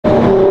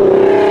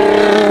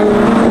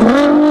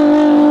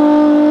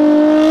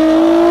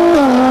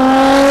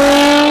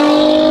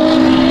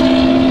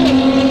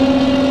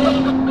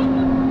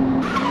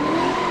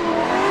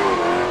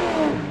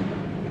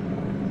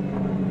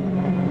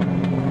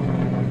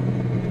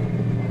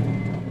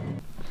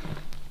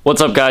What's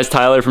up guys,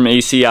 Tyler from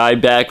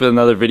ACI back with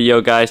another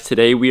video guys.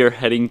 Today we are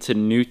heading to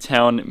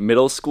Newtown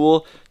Middle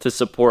School to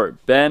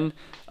support Ben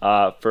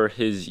for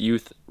his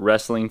youth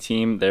wrestling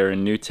team there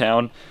in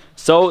Newtown.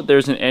 So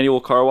there's an annual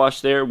car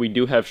wash there. We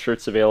do have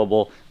shirts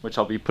available, which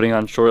I'll be putting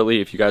on shortly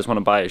if you guys want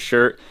to buy a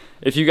shirt.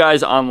 If you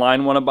guys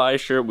online want to buy a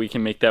shirt, we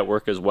can make that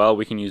work as well.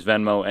 We can use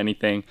Venmo,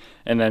 anything,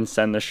 and then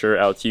send the shirt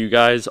out to you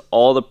guys.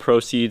 All the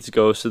proceeds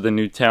goes to the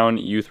Newtown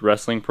Youth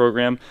Wrestling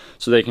Program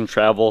so they can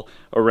travel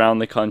around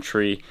the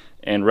country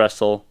and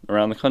wrestle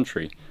around the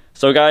country.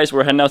 So guys,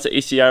 we're heading out to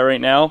ACI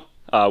right now.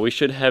 We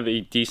should have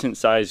a decent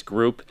sized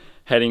group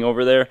heading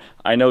over there.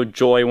 I know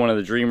Joy, one of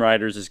the Dream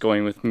Riders, is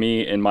going with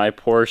me in my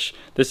Porsche.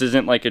 This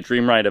isn't like a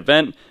Dream Ride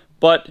event,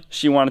 but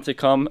she wanted to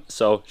come,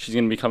 so she's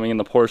gonna be coming in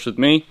the Porsche with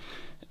me.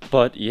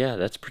 But yeah,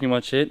 that's pretty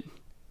much it.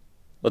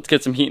 Let's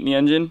get some heat in the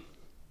engine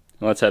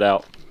and let's head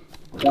out.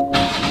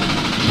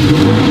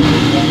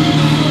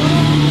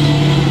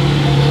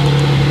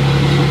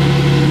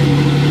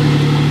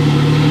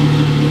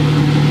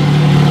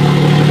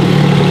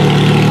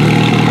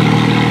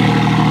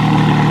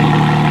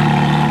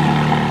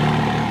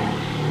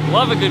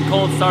 Love a good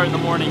cold start in the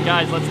morning.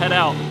 Guys, let's head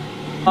out.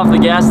 Off the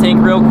gas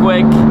tank real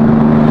quick,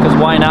 because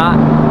why not?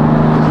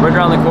 Right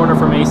around the corner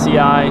from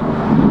ACI.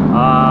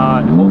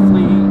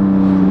 Hopefully,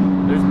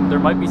 there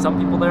might be some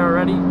people there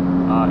already.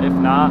 If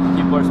not,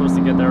 people are supposed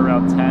to get there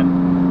around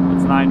 10.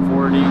 It's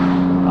 9:40.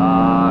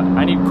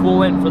 I need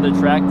coolant for the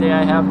track day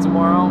I have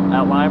tomorrow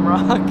at Lime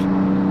Rock,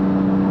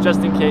 just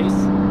in case.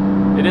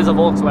 It is a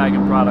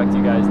Volkswagen product,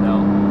 you guys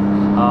know.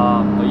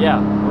 But yeah,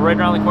 we're right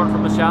around the corner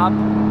from the shop.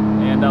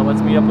 And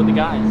let's meet up with the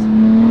guys.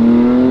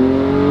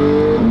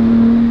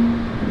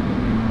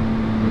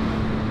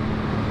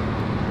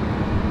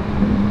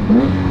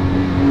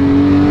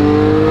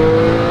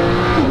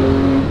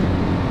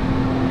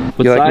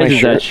 What size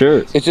is that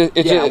shirt?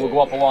 We'll go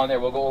up along there.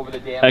 We'll go over the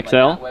dam.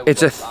 XL? Like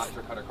It's a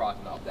cut across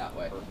and up that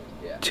way.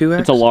 Yeah. 2X?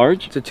 It's a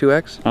large? It's a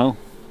 2X? Oh.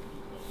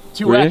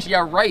 2X, Really?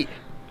 yeah, right.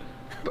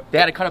 They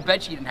had to cut a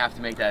bed sheet and have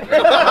to make that.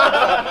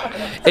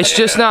 It's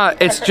just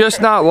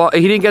not long.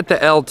 He didn't get the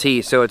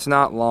LT, so it's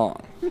not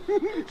long.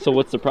 So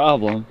what's the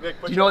problem?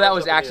 You know that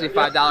was actually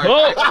 $5.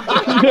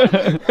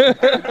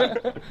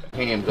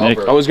 Nick,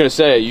 I was gonna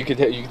say you could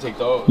take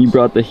those. you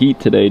brought the heat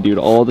today, dude.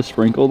 All the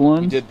sprinkled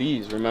ones. We did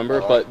these,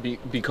 remember? But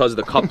because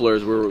the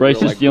couplers were.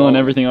 Bryce is stealing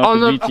everything off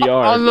the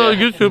GTR. On the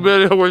YouTube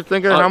video, we're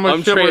thinking how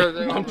much shit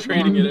I'm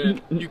trading it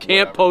in. You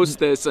can't post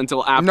this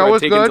until after No, I've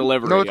it's taken good.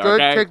 delivery. No, it's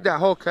good. Okay? Take that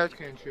whole catch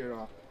can shit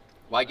off.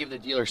 Why give the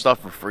dealer stuff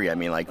for free? I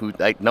mean, like,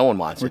 no one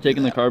wants it. We're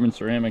taking the carbon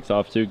ceramics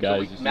off too,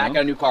 guys. Matt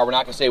got a new car. We're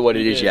not gonna say what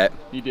it is yet.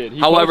 He did. He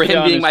However, posted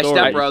him on being his my story,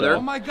 stepbrother,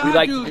 so- we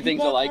like to do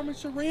things alike.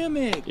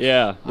 Ceramic.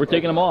 Yeah, we're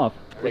taking them off.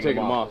 We're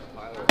taking them off.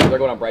 They're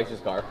going on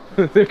Bryce's car.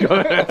 They're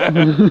going up.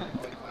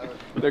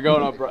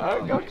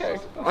 Okay.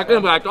 I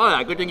couldn't have thought of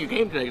that. Good thing you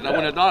came today, because I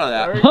wouldn't have thought of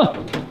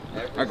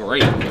that. They're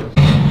great.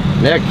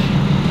 Nick,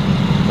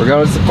 we're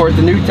going to support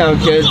the Newtown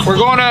kids. We're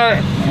going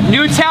to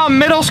Newtown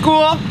Middle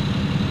School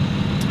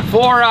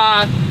for,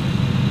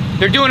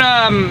 they're doing,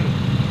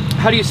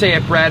 how do you say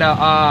it, Brett?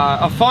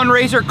 A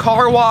fundraiser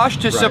car wash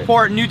to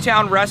support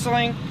Newtown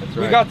Wrestling. That's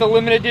We right. got the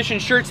limited edition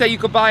shirts that you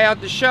could buy out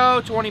the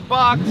show, 20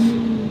 bucks.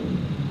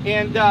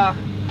 And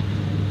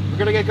we're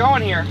gonna get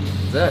going here.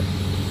 That's it.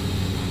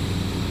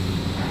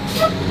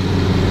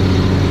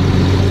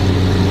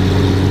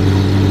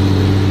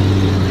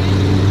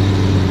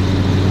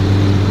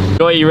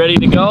 Joy, you ready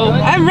to go?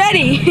 I'm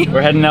ready.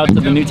 We're heading out to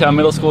the Newtown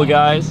Middle School,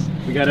 guys.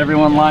 We got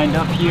everyone lined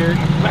up here.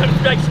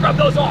 Scrub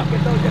those off.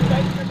 Get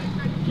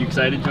those. You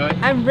excited, Joy?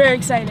 I'm very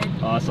excited.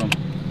 Awesome.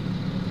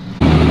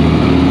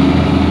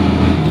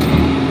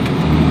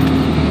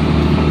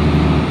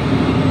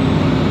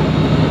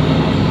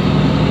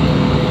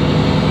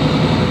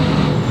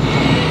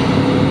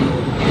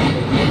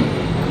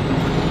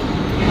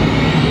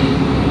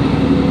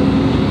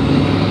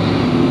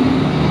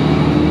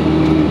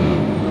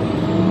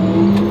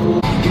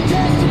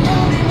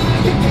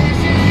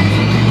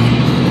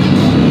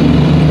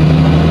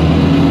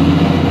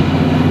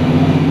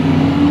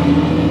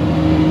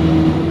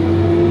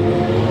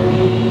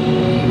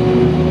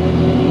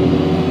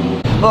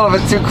 A little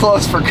bit too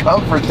close for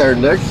comfort there,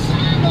 Nick.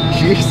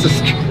 Jesus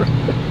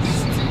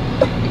Christ.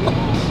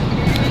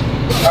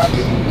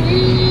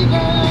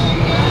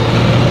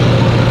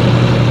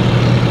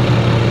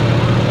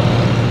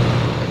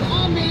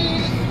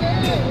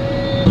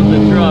 The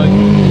truck.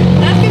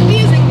 That's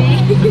confusing me.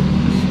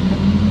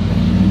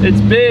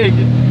 It's big.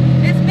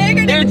 It's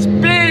bigger than... It's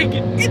big.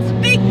 It's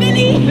big,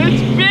 Minnie.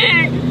 It's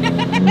big.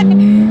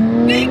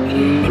 Big.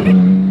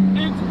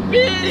 It's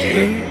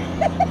big.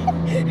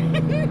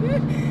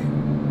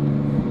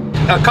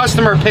 A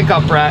customer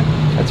pickup, Brett.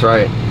 That's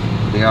right.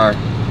 They are.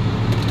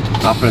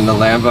 Up in the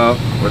Lambo.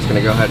 We're just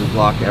gonna go ahead and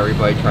block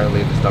everybody trying to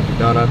leave the Dunkin'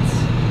 Donuts.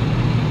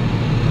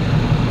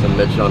 Some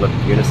Mitch on a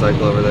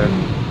unicycle over there.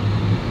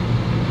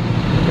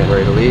 Getting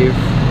ready to leave.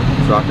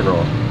 Let's rock and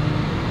roll.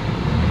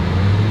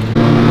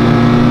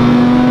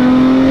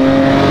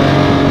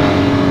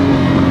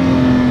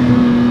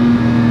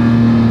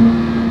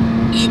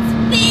 It's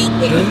big.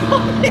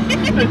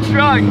 the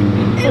truck.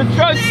 The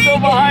truck's still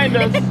behind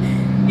us.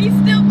 He's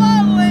still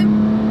following.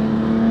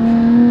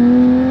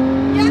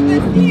 Yes,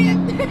 I see it.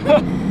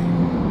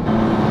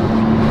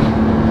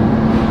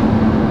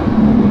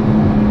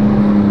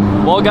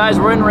 Well, guys,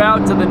 we're en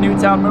route to the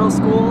Newtown Middle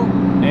School,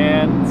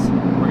 and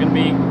we're gonna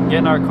be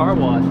getting our car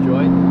washed,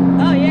 Joy.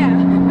 Oh yeah.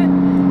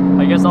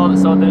 I guess all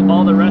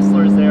the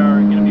wrestlers there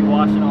are gonna be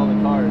washing all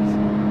the cars.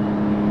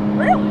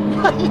 Really?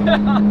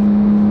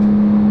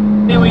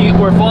 Yeah.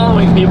 We're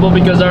following people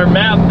because our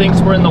map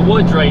thinks we're in the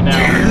woods right now.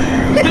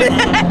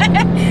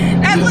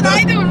 That's what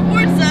I do in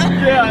Forza.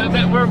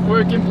 Yeah,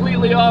 we're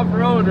completely off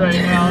road right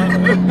now.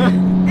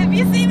 If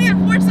you see me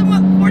in Forza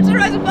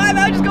Horizon 5,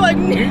 I would just go like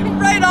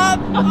right off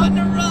on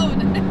the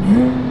road.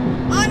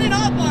 On and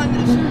off on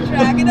this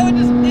track. And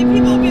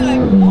people would be like,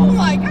 oh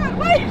my god,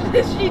 what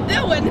is she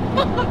doing?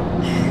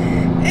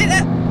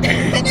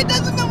 and it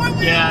doesn't know where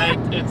we are.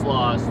 Yeah, it's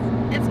lost.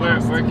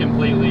 Lost. We're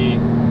completely,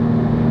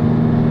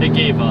 it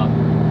gave up.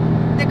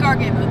 The car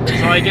gave up.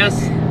 So I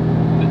guess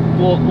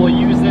we'll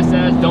use this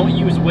as, don't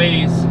use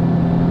Waze,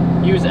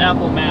 use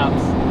Apple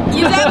Maps.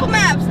 Use Apple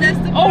Maps, that's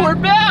the Oh, we're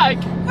back!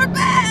 We're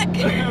back!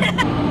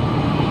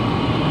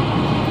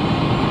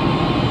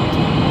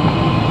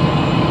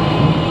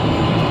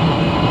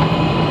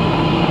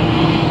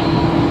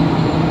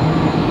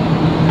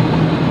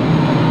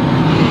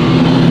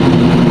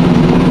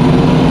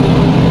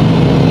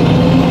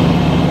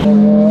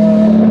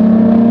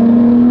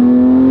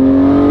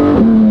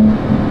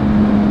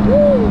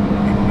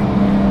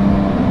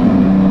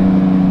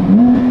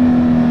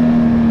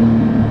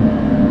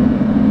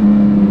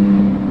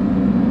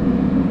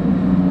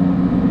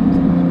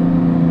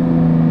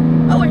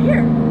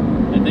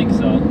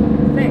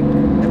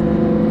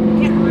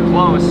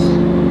 Close. I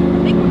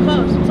think we're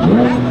close. Something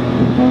happened.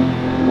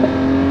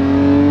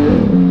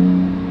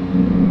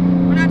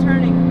 We're not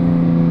turning.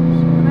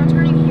 We're not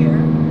turning here.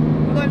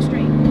 We're going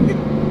straight.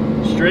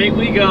 Straight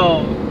we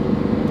go.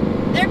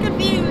 They're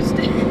confused.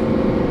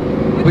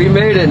 We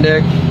made it,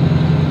 Nick.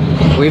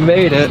 We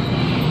made it.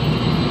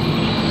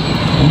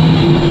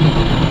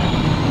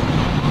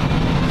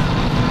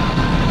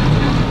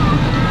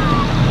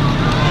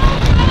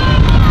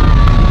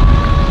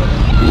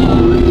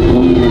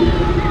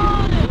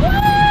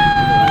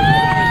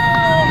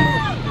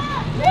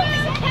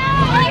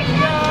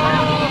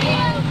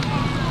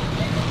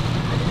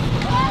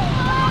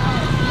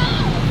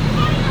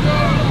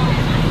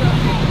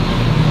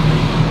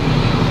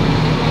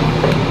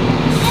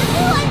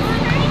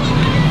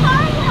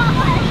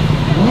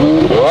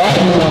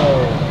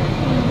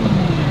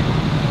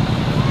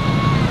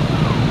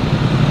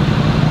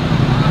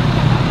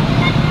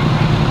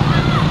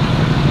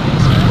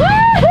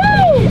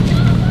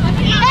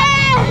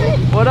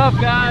 What up,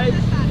 guys?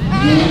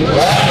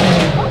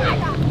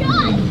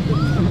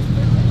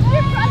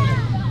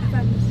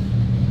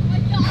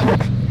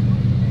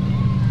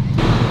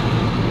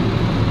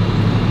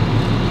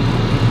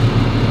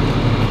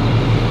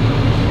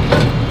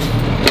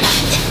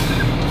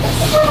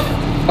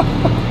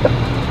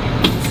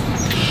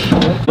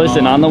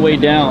 Listen, on the way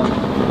down,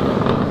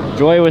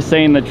 Joy was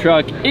saying the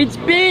truck, it's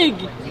big!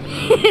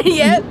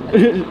 Yep.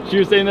 She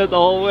was saying that the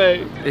whole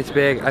way. It's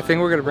big. I think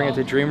we're gonna bring it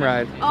to Dream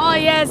Ride. Oh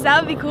yes, that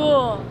would be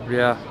cool.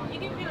 Yeah.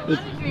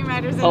 Dream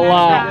Riders in A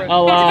lot, a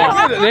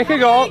lot. They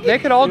could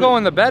all go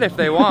in the bed if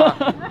they want.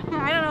 I don't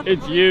know.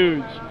 It's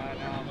huge.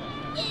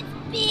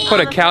 Put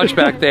a couch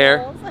back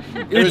there.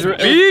 It's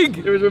big.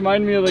 It was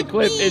reminding me of the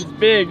clip. It's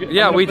big.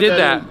 Yeah, we did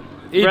that.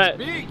 Brett,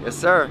 Yes,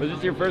 sir. was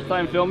this your first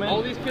time filming?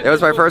 It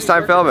was my first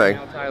time filming.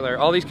 Tyler,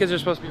 all these kids are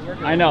supposed to be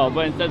working. I know,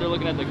 but instead they're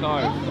looking at the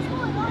cars.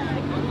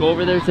 Go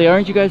over there and say,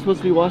 aren't you guys supposed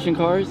to be washing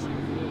cars?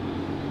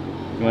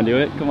 You wanna do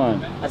it? Come on.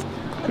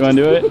 You wanna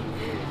do it?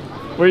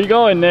 Where you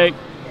going, Nick?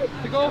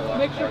 To go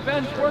make sure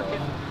Ben's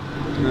working.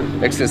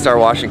 Nick's gonna start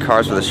washing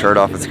cars with his shirt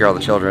off and scare all the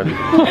children.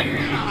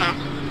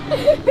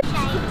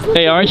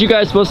 Hey, aren't you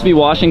guys supposed to be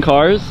washing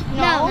cars?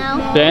 No.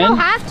 Ben? We don't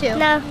have to.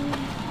 No.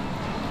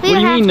 What do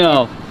you mean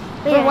no?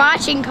 We're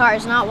watching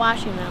cars, not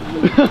washing them.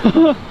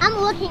 I'm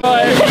looking.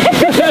 My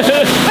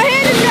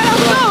hand is gonna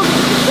move.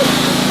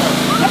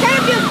 I kind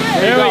of feel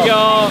good. There we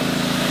go.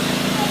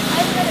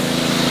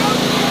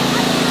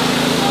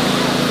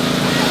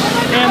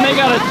 Man, they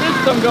got a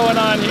system going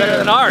on here. Better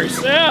than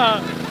ours. Yeah.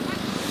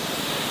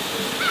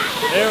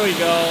 There we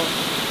go.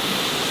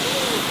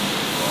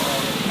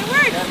 It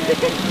works.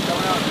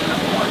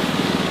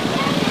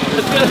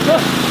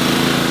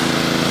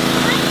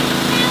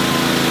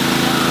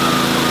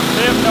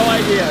 They have no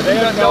idea. They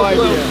have no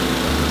idea.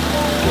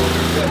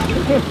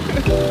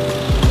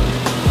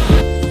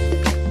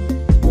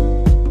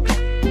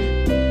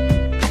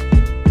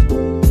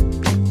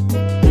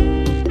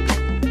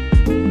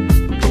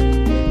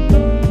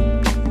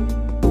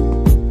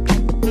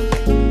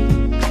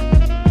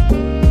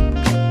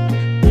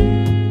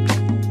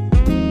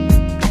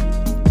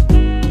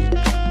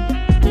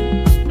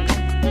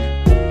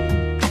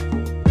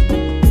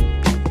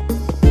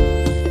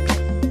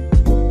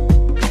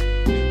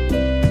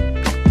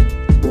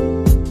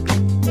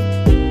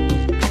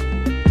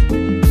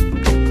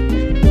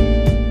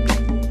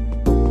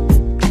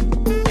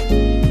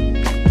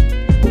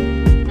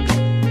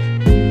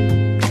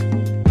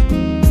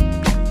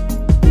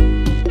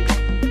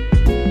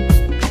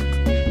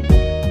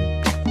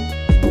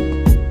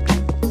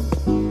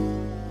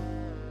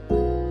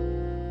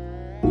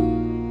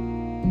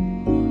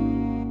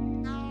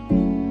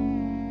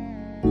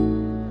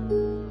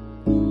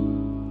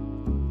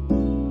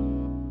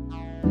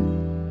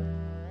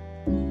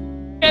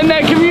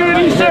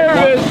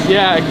 service.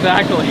 Yeah,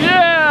 exactly.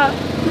 Yeah.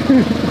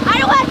 I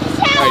don't have to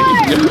shower.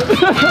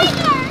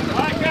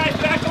 Alright guys,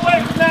 back away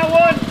from that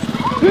one.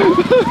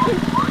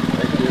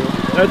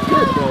 That's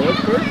good, bro.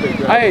 That's perfect.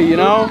 Bro. Hey, you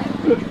know,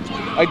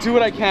 I do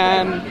what I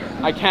can.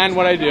 I can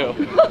what I do.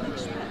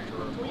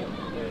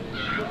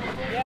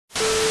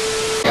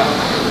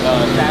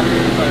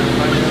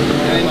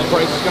 And then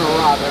Bryce is gonna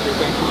rob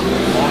everything.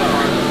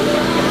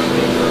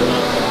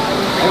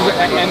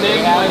 And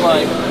then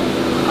like,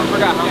 I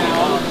forgot how.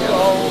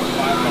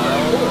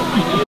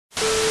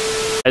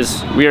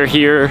 As we are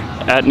here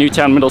at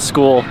Newtown Middle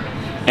School,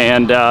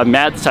 and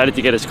Matt decided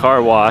to get his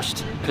car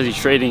washed because he's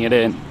trading it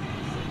in.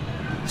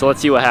 So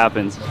let's see what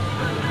happens.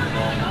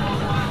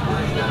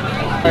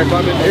 You're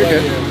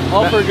good.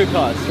 All for a good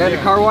cause. Got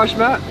your car wash,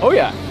 Matt? Oh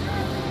yeah.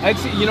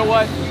 Actually, you know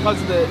what?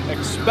 Because of the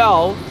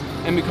expel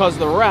and because of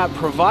the wrap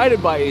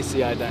provided by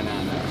ACI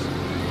Dynamics,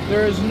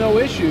 there is no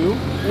issue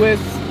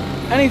with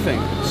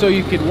anything. So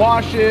you could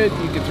wash it,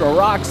 you could throw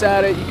rocks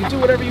at it, you can do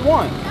whatever you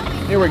want.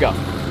 Here we go.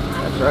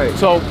 That's right.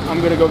 So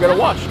I'm gonna go get it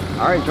washed.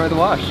 All right, enjoy the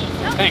wash.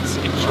 Thanks.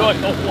 Enjoy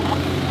the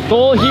wash.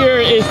 Goal here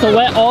is to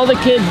let all the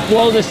kids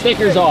blow the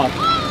stickers off.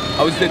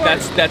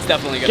 That's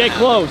definitely gonna Get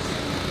happen. close.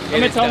 I'm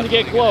gonna tell them to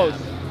get close.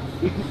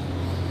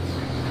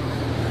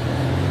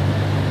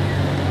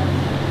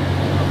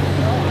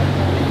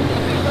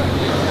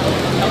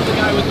 Tell the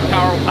guy with the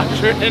power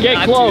washer to Get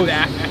not close. do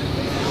that.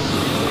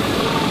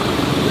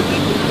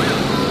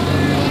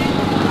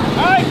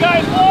 Alright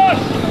guys, look!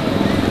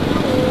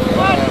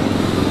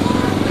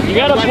 You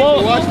gotta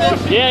blow.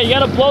 Yeah, you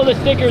gotta blow the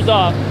stickers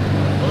off. Blow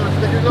the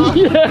stickers off?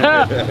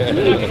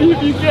 Yeah. See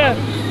if you can.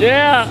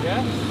 Yeah.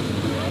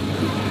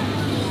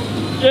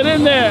 Get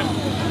in there.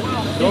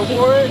 Go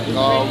for it.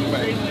 Oh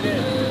man.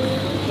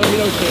 Let me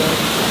know, Taylor.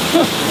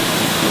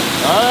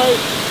 Alright.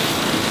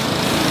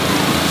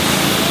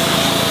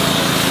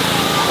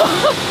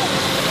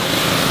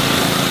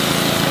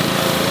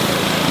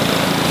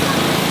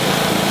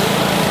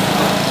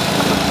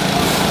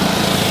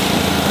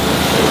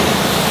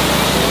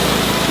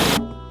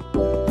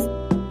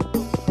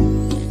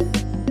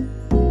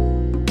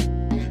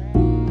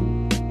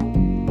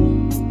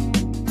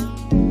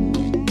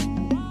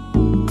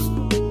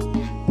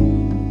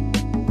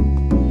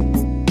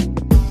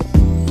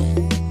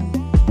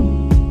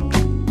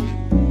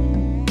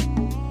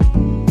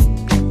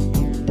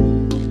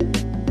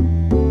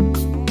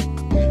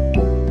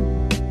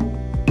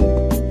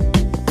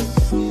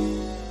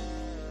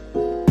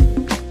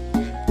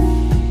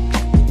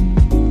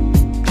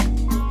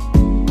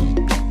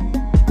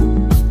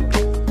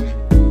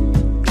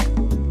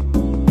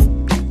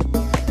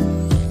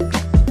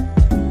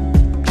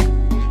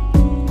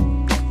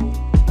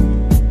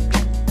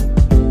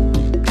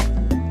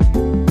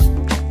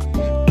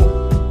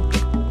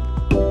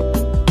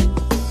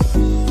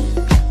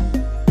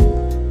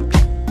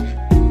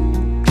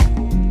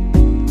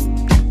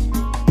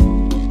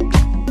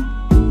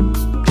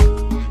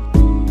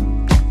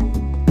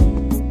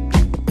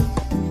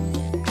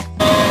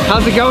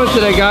 How's it going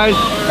today, guys?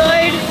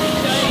 Good.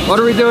 What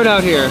are we doing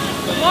out here?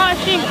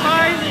 Washing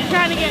cars and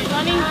trying to get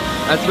money.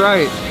 That's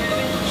right.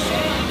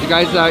 You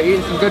guys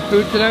eating some good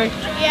food today?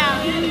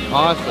 Yeah.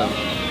 Awesome.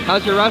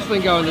 How's your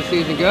wrestling going this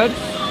season? Good?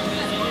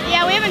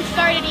 Yeah, we haven't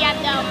started yet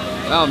though.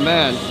 Oh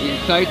man, you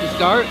excited to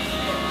start?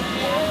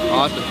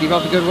 Awesome. Keep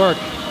up the good work.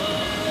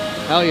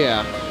 Hell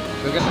yeah.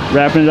 Go get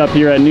Wrapping it up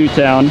here at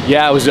Newtown.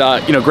 Yeah, it was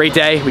great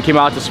day. We came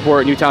out to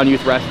support Newtown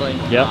Youth Wrestling.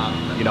 Yep.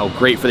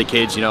 Great for the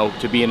kids,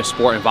 to be in a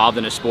sport, involved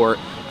in a sport.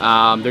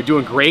 They're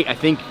doing great. I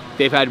think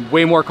they've had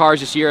way more cars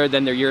this year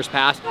than their years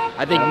past.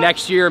 I think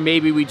next year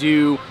maybe we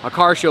do a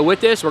car show with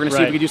this. We're gonna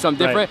see if we can do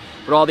something different.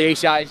 But all the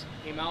ACIs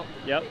came out.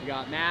 Yep. We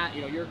got Matt,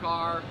 your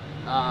car.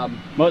 Some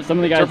of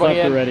the guys left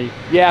already.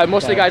 Yeah,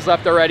 most of the guys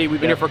left already.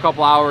 We've been here for a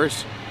couple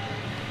hours.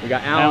 We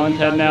got Alan. Alan's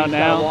heading out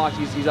now.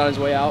 He's on his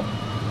way out.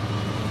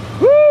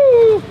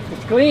 Woo!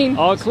 It's clean.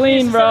 All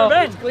clean, bro.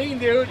 It's clean,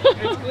 dude.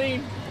 It's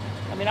clean.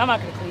 I mean, I'm not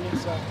gonna clean it,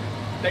 so.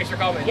 Thanks for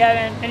coming. Yeah,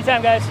 man.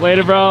 Anytime, guys.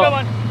 Later, bro. Good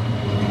one.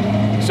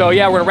 So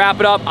yeah, we're gonna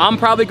wrap it up. I'm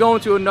probably going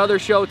to another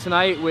show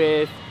tonight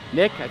with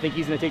Nick. I think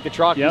he's gonna take the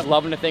truck. Yep. He's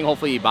loving the thing.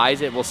 Hopefully he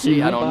buys it. We'll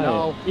see. I don't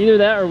know. Either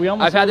that or we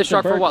almost. I've had this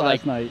truck for what,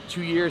 last like night.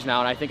 2 years now,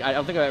 and I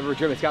don't think I've ever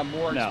driven. It's got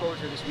more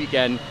exposure this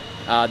weekend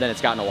than it's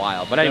gotten in a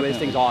while. But anyway, this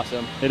thing's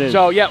awesome. It is.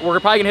 So yeah, we're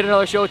probably gonna hit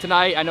another show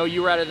tonight. I know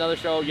you were at another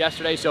show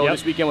yesterday, so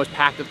this weekend was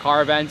packed with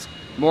car events.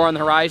 More on the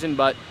horizon,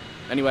 but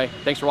anyway,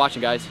 thanks for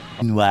watching, guys.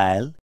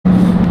 Meanwhile.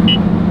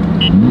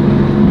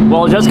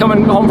 Well, just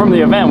coming home from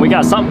the event, we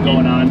got something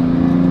going on.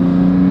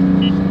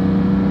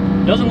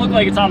 Doesn't look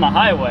like it's on the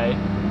highway.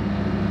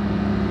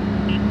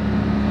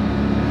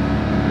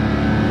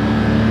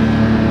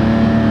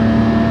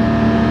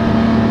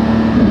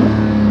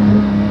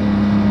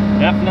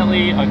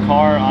 Definitely a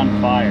car on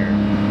fire.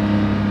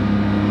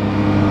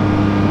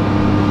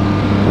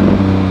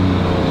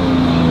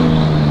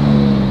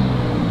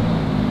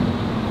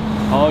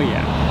 Oh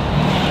yeah.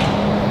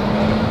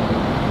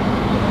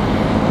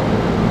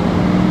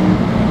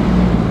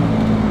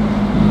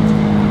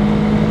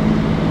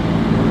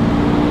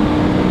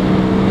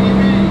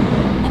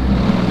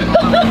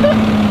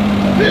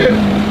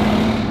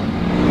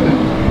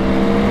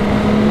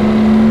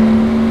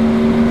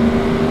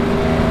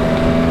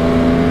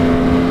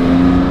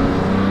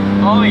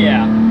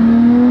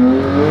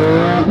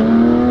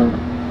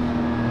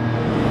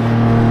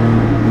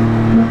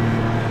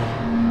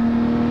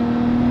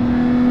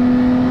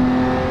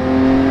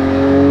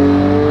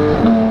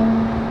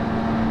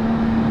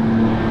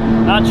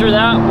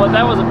 what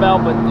that was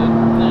about, but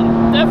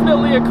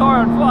definitely a car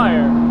on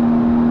fire.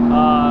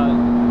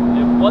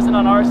 It wasn't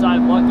on our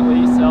side,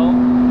 luckily, so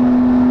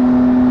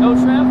no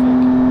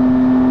traffic.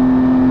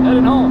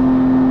 Heading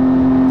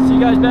home. See you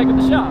guys back at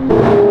the shop.